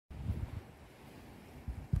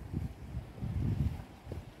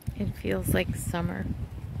It feels like summer.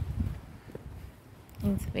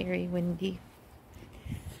 It's very windy.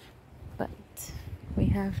 But we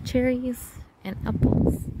have cherries and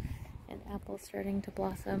apples starting to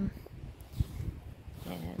blossom,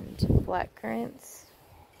 and black currants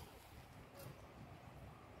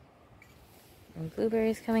and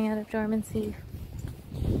blueberries coming out of dormancy,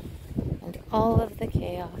 and all of the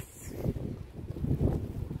chaos.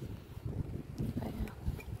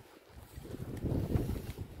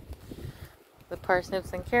 The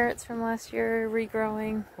parsnips and carrots from last year are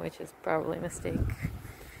regrowing, which is probably a mistake.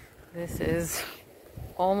 This is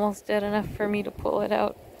almost dead enough for me to pull it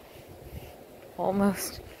out.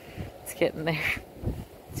 Almost. It's getting there.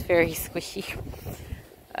 It's very squishy.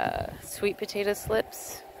 Sweet potato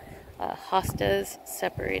slips, hostas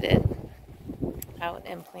separated out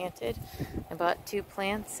and planted. I bought 2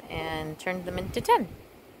 plants and turned them into 10.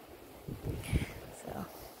 So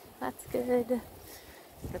that's good.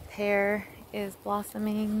 The pear is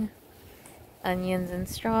blossoming. Onions and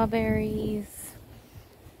strawberries.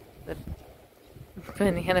 The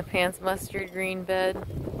banana pants mustard green bed.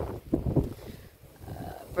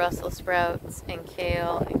 Brussels sprouts and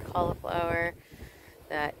kale and cauliflower.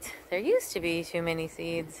 That there used to be too many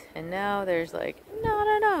seeds, and now there's like not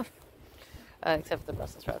enough. Except for the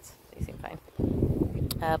Brussels sprouts, they seem fine.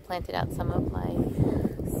 Planted out some of my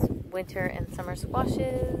winter and summer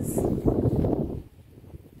squashes.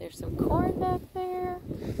 There's some corn back there.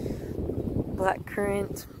 Black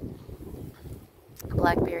currant,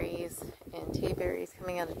 blackberries, and tayberries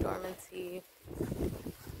coming out of dormancy.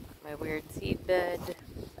 My weird seed bed.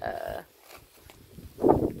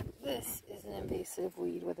 This is an invasive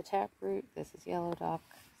weed with a taproot. This is yellow dock,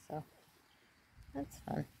 so that's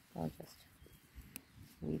fun. I'll just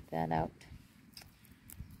weed that out.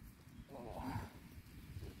 Oh,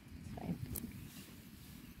 it's fine.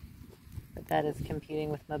 But that is competing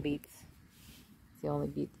with my beets. It's the only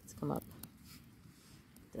beet that's come up.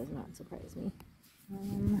 Does not surprise me.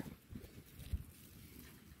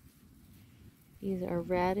 These are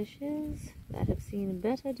radishes that have seen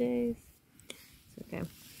better days. It's okay.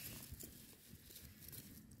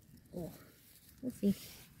 Oh, let's see.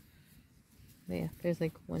 Oh yeah, there's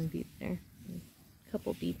like one beet there. A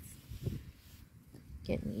couple beets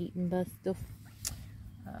getting eaten by stuff.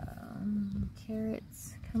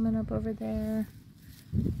 Carrots coming up over there.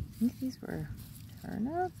 I think these were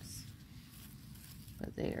turnips,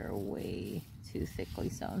 but they are way too thickly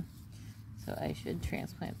sown. So I should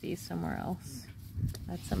transplant these somewhere else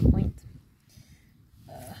at some point.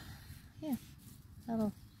 Yeah,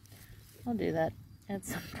 I'll do that at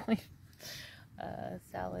some point.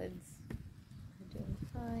 Salads are doing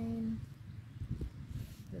fine.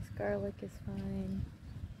 This garlic is fine.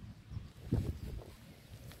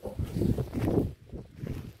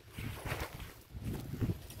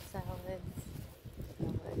 Salads,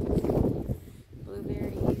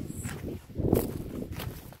 blueberries,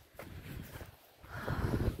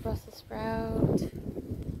 Brussels sprout,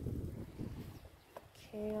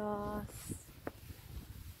 chaos.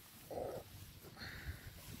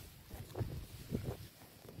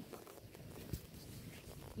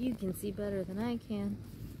 You can see better than I can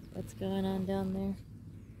what's going on down there.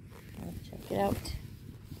 I'll check it out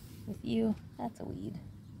with you. That's a weed.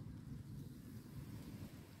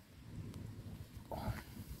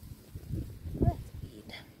 That's a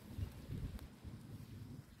weed.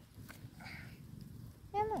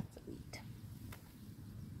 And that's a weed.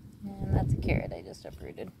 And that's a carrot I just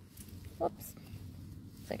uprooted. Whoops.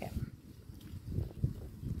 It's okay.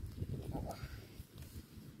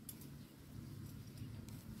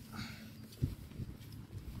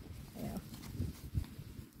 Yeah.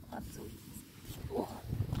 Lots of weeds. Oh.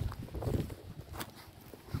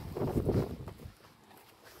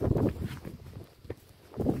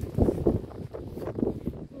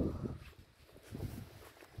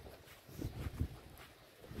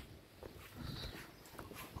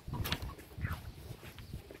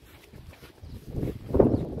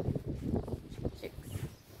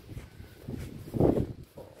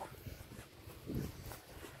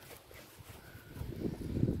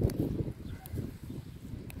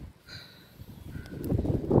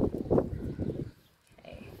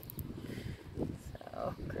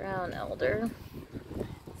 Brown elder,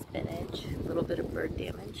 spinach, a little bit of bird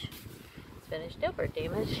damage. Spinach, no bird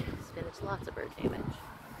damage. Spinach, lots of bird damage.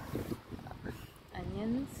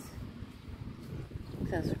 Onions.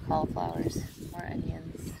 Those are cauliflowers. More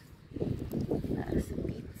onions. Some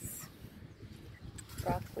beets.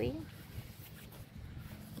 Broccoli.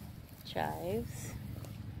 Chives.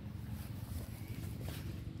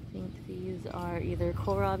 I think these are either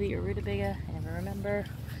kohlrabi or rutabaga. I never remember.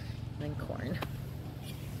 And then corn.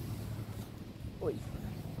 Oy.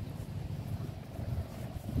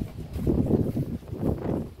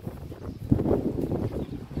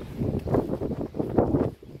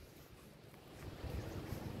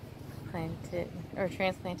 Planted or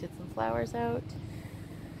transplanted some flowers out.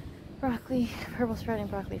 Broccoli, purple sprouting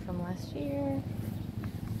broccoli from last year.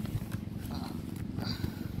 So,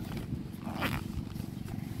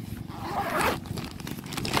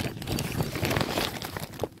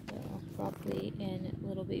 broccoli and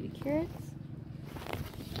little baby carrots.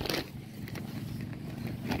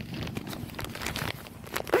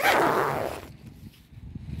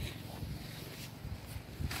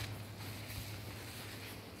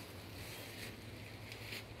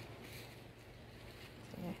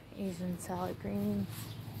 Asian salad greens.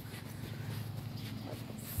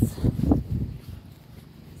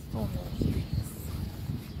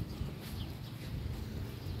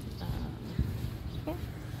 Yeah.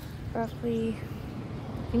 Broccoli,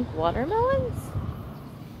 I think watermelons?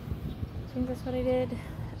 I think that's what I did.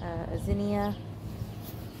 A zinnia.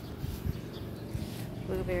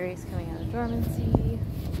 Blueberries coming out of dormancy.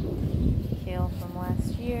 Kale from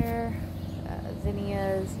last year.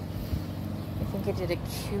 Zinnias. I think I did a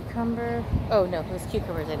cucumber. Oh no, it was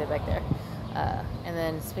cucumbers I did back there. And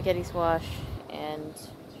then spaghetti squash and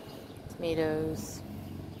tomatoes.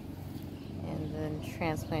 And then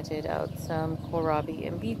transplanted out some kohlrabi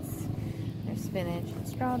and beets. There's spinach and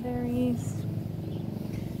strawberries.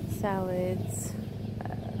 Salads. I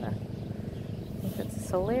think that's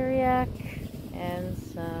a celeriac. And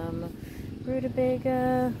some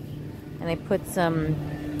rutabaga. And I put some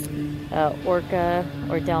orca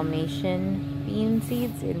or Dalmatian bean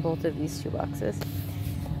seeds in both of these 2 boxes.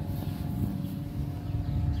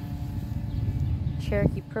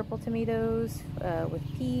 Cherokee purple tomatoes with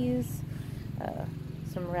peas,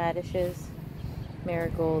 some radishes,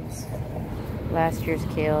 marigolds, last year's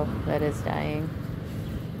kale that is dying,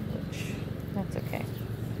 which that's okay.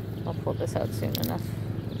 I'll pull this out soon enough.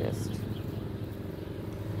 Just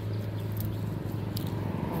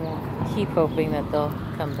keep hoping that they'll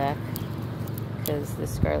come back, because the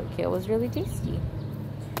scarlet kale was really tasty.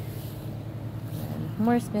 And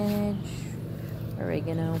more spinach,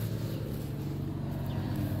 oregano,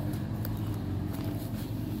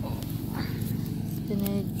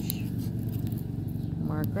 spinach,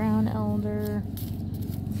 more ground elder,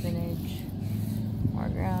 spinach, more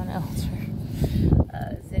ground elder,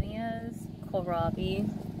 zinnias, kohlrabi,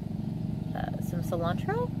 some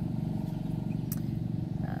cilantro,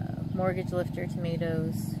 mortgage lifter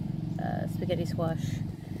tomatoes, spaghetti squash,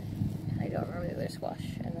 I don't remember the other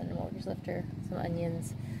squash, and then a mortgage lifter, some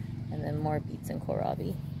onions, and then more beets and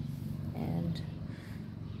kohlrabi, and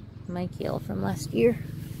my kale from last year.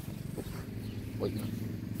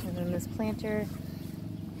 And then this planter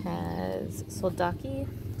has soldaki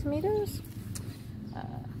tomatoes,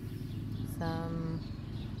 some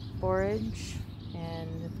borage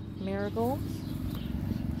and marigolds.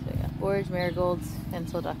 So yeah, borage, marigolds, and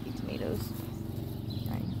soldaki tomatoes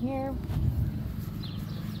right here.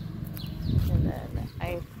 And then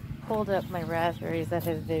I pulled up my raspberries that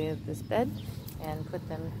have been in this bed and put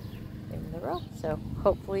them in the row. So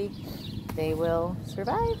hopefully they will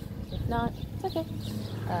survive. If not, it's okay.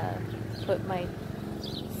 Put my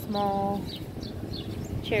small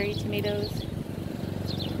cherry tomatoes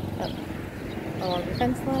up along the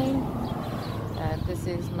fence line. This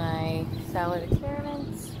is my salad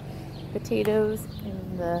experiments. Potatoes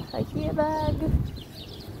in the IKEA bag.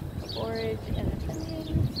 Forage and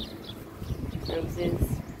onions.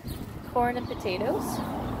 Roses. Corn and potatoes.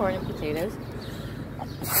 Corn and potatoes.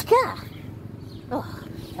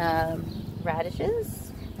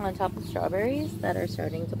 Radishes on top of strawberries that are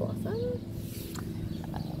starting to blossom.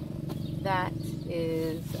 That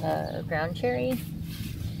is ground cherry.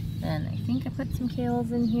 Then I think I put some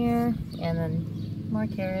kales in here, and then more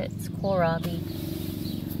carrots, kohlrabi,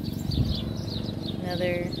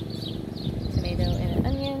 another tomato and an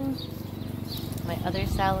onion, my other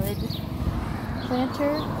salad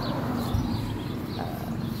planter.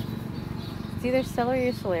 It's either celery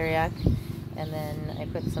or celeriac, and then I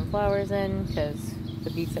put some flowers in because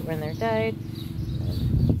the beets that were in there died.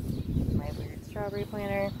 And my weird strawberry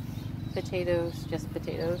planter, potatoes, just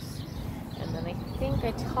potatoes. And then I think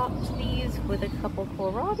I topped these with a couple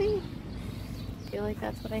kohlrabi. I feel like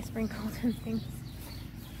that's what I sprinkled in things.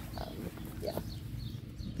 Yeah.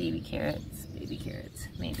 Baby carrots,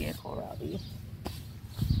 maybe a kohlrabi.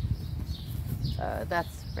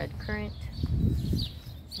 That's red currant.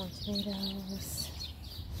 More tomatoes.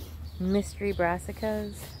 Mystery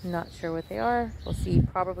brassicas. Not sure what they are. We'll see.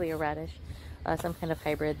 Probably a radish. Some kind of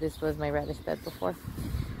hybrid. This was my radish bed before.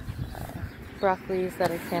 broccolis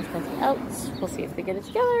that are transplanted out. We'll see if they get it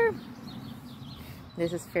together.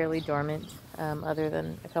 This is fairly dormant, other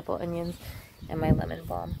than a couple onions and my lemon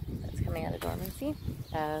balm that's coming out of dormancy.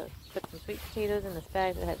 Put some sweet potatoes in this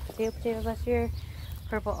bag that had potatoes last year.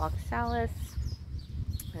 Purple oxalis,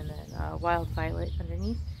 and then wild violet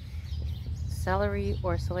underneath. Celery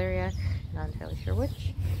or celeriac, not entirely sure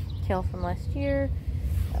which. Kale from last year.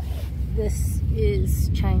 This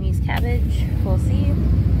is Chinese cabbage. We'll see.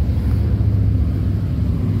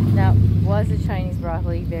 That was a Chinese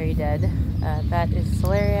broccoli, very dead. That is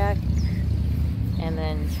celeriac, and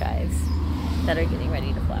then chives that are getting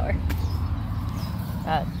ready to flower.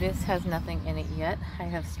 This has nothing in it yet. I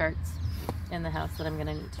have starts in the house that I'm going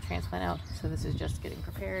to need to transplant out, so this is just getting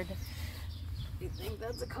prepared. I think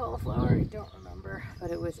that's a cauliflower, I don't remember,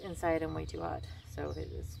 but it was inside and way too hot, so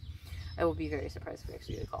it is. I will be very surprised if we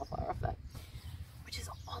actually get a cauliflower off that, which is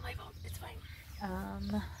all my fault. It's fine.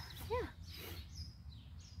 Yeah.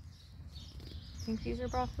 I think these are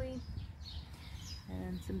broccoli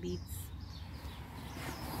and some beets.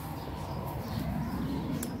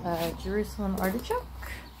 Jerusalem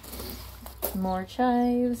artichoke, more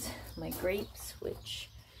chives, my grapes, which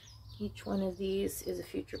each one of these is a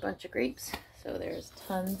future bunch of grapes, so there's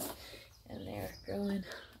tons, and they're growing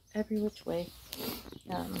every which way.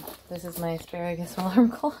 This is my asparagus alarm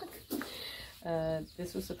clock.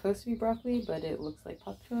 This was supposed to be broccoli, but it looks like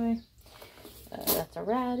pak choy. That's a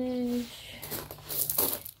radish,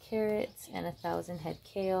 carrots, and 1,000 head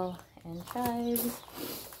kale and chives,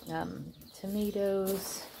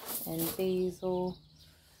 tomatoes and basil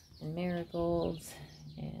and marigolds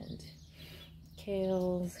and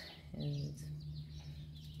kales and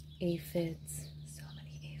aphids. So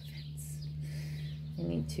many aphids. I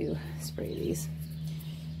need to spray these.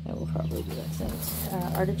 I will probably do that soon.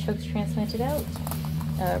 Artichokes transplanted out.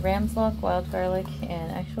 Ram's lock, wild garlic,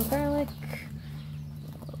 and actual garlic.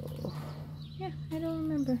 Oh, yeah, I don't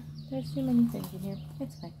remember. There's too many things in here.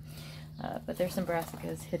 It's fine. But there's some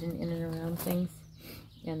brassicas hidden in and around things.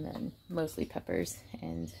 And then mostly peppers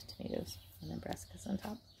and tomatoes. And then brassicas on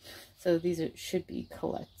top. So these should be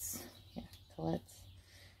colettes. Yeah, colettes.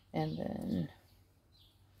 And then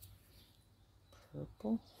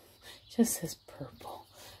purple. Just says purple.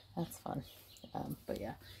 That's fun. But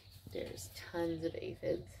yeah, there's tons of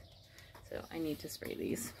aphids. So I need to spray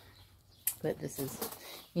these. But this is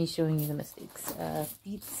me showing you the mistakes.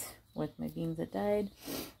 Beets with my beans that died.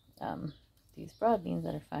 These broad beans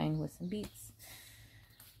that are fine with some beets.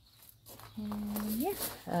 And yeah,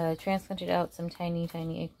 transplanted out some tiny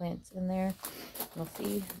eggplants in there. You'll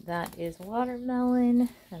see that is watermelon,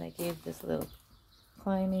 and I gave this little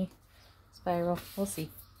climby spiral. We'll see.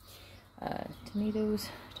 Tomatoes,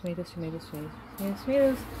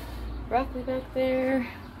 broccoli back there.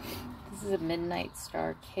 This is a midnight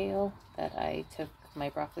star kale that I took my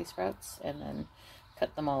broccoli sprouts and then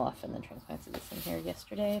cut them all off and then transplanted this in here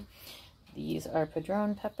yesterday. These are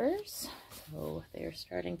padron peppers, so they are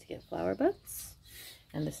starting to get flower buds,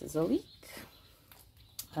 and this is a leek.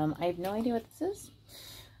 I have no idea what this is.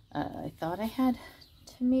 I thought I had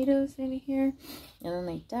tomatoes in here, and then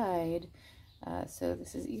they died. So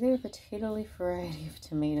this is either a potato leaf variety of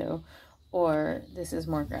tomato, or this is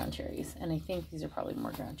more ground cherries, and I think these are probably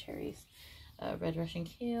more ground cherries. Red Russian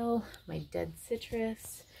kale, my dead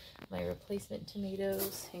citrus, my replacement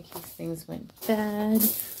tomatoes in case things went bad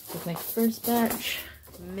with my first batch,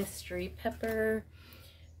 mystery pepper,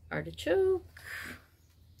 artichoke.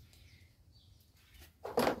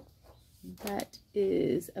 That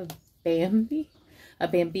is a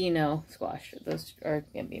bambino squash. Those are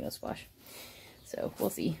bambino squash. So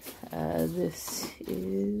we'll see. This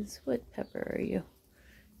is, what pepper are you?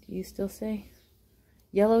 Do you still say?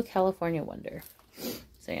 Yellow California Wonder.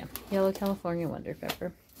 So yeah, yellow California Wonder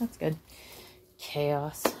pepper. That's good.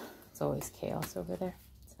 Chaos. It's always chaos over there.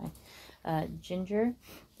 It's fine. Ginger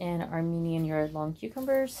and Armenian yard long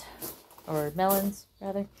cucumbers, or melons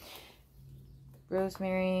rather.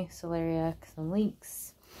 Rosemary, celeriac, some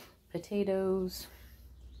leeks, potatoes,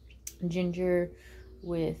 ginger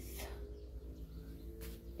with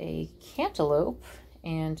a cantaloupe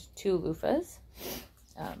and 2 loofahs.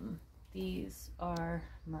 These are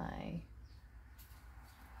my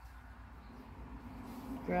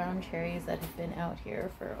ground cherries that have been out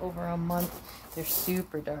here for over a month. They're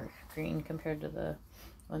super dark green compared to the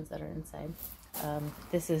ones that are inside.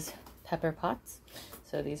 This is pepper pots.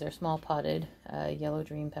 So these are small potted yellow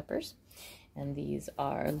dream peppers. And these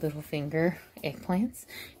are little finger eggplants.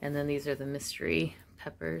 And then these are the mystery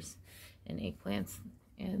peppers and eggplants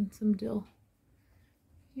and some dill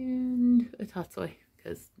and a tatsoi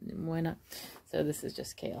because why not? So this is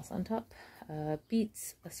just chaos on top.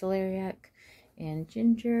 Beets, a celeriac, and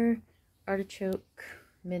ginger, artichoke,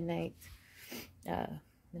 midnight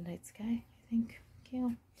sky, I think,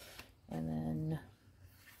 kale, and then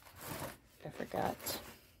I forgot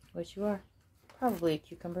what you are. Probably a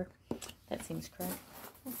cucumber. That seems correct.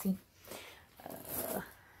 Let's see.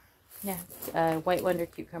 Yeah, white wonder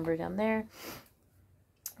cucumber down there.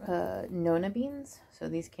 Nona beans. So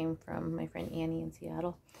these came from my friend Annie in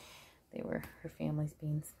Seattle. They were her family's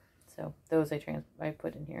beans. So those I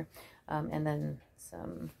put in here. And then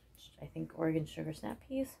some, I think, Oregon sugar snap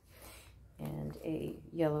peas. And a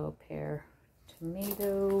yellow pear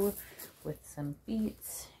tomato with some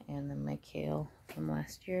beets. And then my kale from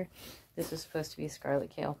last year. This was supposed to be scarlet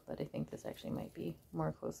kale, but I think this actually might be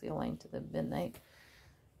more closely aligned to the midnight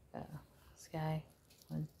sky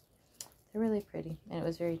one. They're really pretty, and it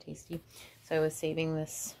was very tasty. So I was saving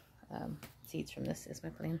this seeds from this is my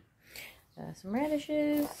plan. Some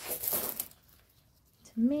radishes,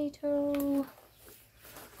 tomato,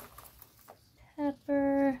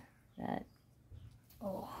 pepper. That,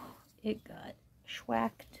 oh, it got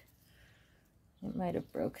schwacked. It might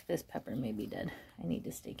have broke. This pepper may be dead. I need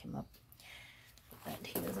to stake him up so that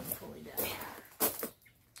he doesn't fully die.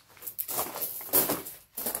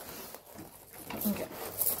 Okay.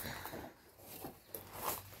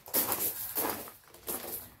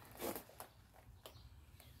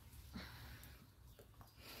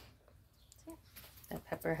 So, that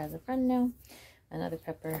pepper has a friend now. Another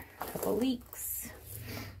pepper, a couple leeks.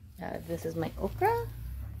 This is my okra.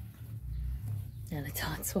 And it's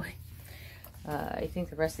hot soy. I think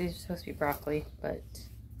the rest of these are supposed to be broccoli, but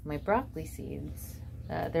my broccoli seeds,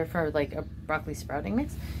 they're for like a broccoli sprouting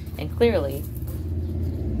mix, and clearly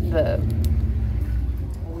the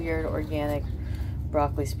weird organic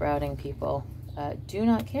broccoli sprouting people do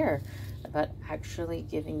not care about actually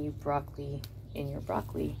giving you broccoli in your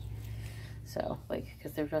broccoli. So, like,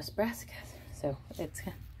 because they're just brassicas. So it's,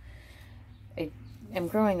 I'm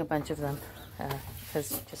growing a bunch of them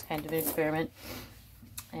because just kind of an experiment,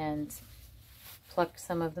 and plucked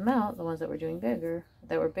some of them out, the ones that were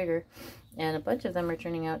bigger, and a bunch of them are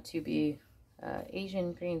turning out to be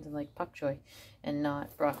Asian greens and like pak choi, and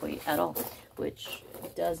not broccoli at all, which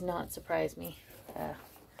does not surprise me, and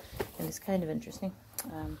it's kind of interesting.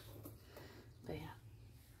 But yeah,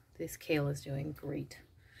 this kale is doing great.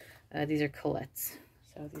 These are colettes,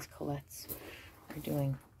 so these colettes are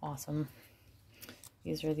doing awesome.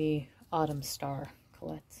 These are the Autumn Star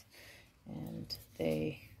colettes, and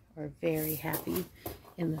they are very happy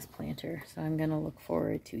in this planter, so I'm gonna look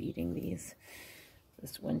forward to eating these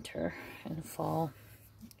this winter and fall.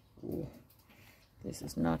 Ooh, this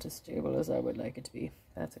is not as stable as I would like it to be.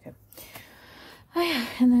 That's okay. Oh yeah,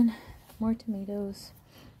 and then more tomatoes,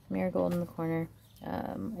 marigold in the corner.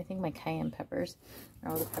 I think my cayenne peppers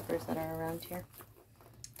are all the peppers that are around here.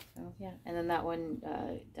 So yeah, and then that one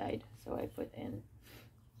died, so I put in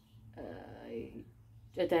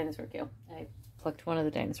a dinosaur kale. I plucked one of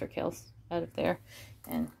the dinosaur kales out of there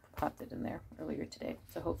and popped it in there earlier today.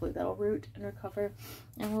 So hopefully that'll root and recover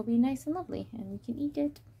and will be nice and lovely and we can eat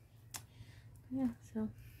it. Yeah, so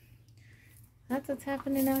that's what's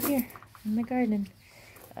happening out here in my garden.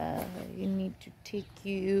 You need to take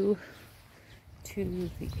you to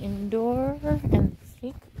the indoor and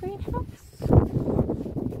steak greenhouse.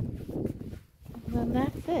 And then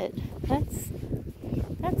that's it. That's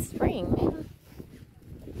spring, man.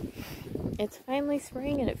 It's finally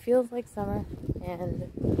spring and it feels like summer, and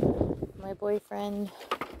my boyfriend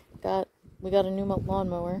we got a new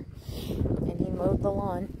lawnmower, and he mowed the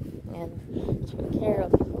lawn and took care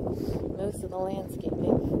of most of the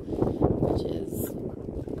landscaping, which is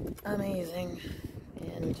amazing.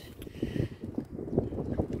 And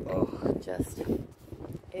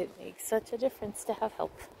it makes such a difference to have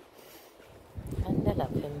help, and I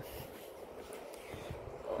love him.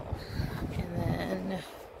 And then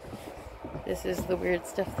this is the weird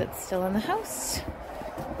stuff that's still in the house.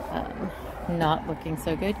 Not looking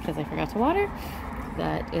so good because I forgot to water.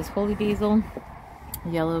 That is holy basil,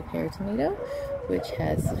 yellow pear tomato, which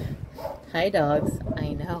has, hi dogs,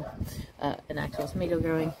 I know, an actual tomato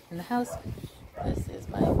growing in the house. This is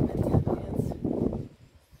my bananas.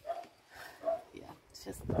 Yeah, it's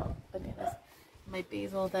just bananas. My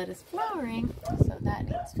basil that is flowering, so that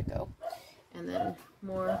needs to go. And then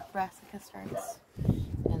more brassica starts,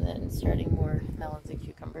 and then starting more melons and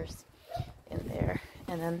cucumbers in there.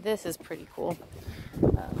 And then this is pretty cool.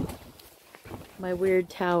 My weird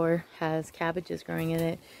tower has cabbages growing in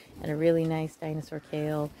it, and a really nice dinosaur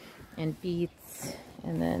kale, and beets.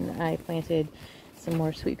 And then I planted some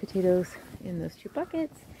more sweet potatoes in those two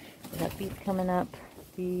buckets. We got beets coming up,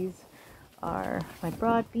 These are my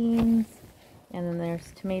broad beans, and then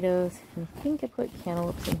there's tomatoes, and I think I put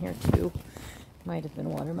cantaloupes in here too. Might have been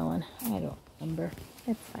watermelon, I don't remember.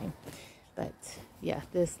 It's fine. But yeah,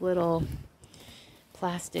 this little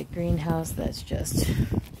plastic greenhouse that's just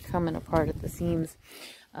coming apart at the seams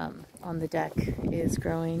on the deck is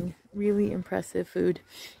growing really impressive food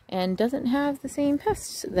and doesn't have the same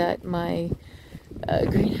pests that my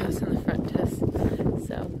greenhouse in the front does.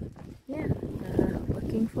 So yeah,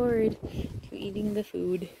 looking forward to eating the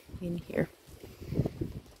food in here.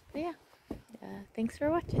 But yeah, thanks for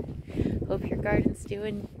watching. Hope your garden's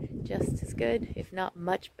doing just as good, if not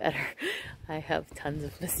much better. I have tons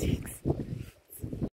of mistakes.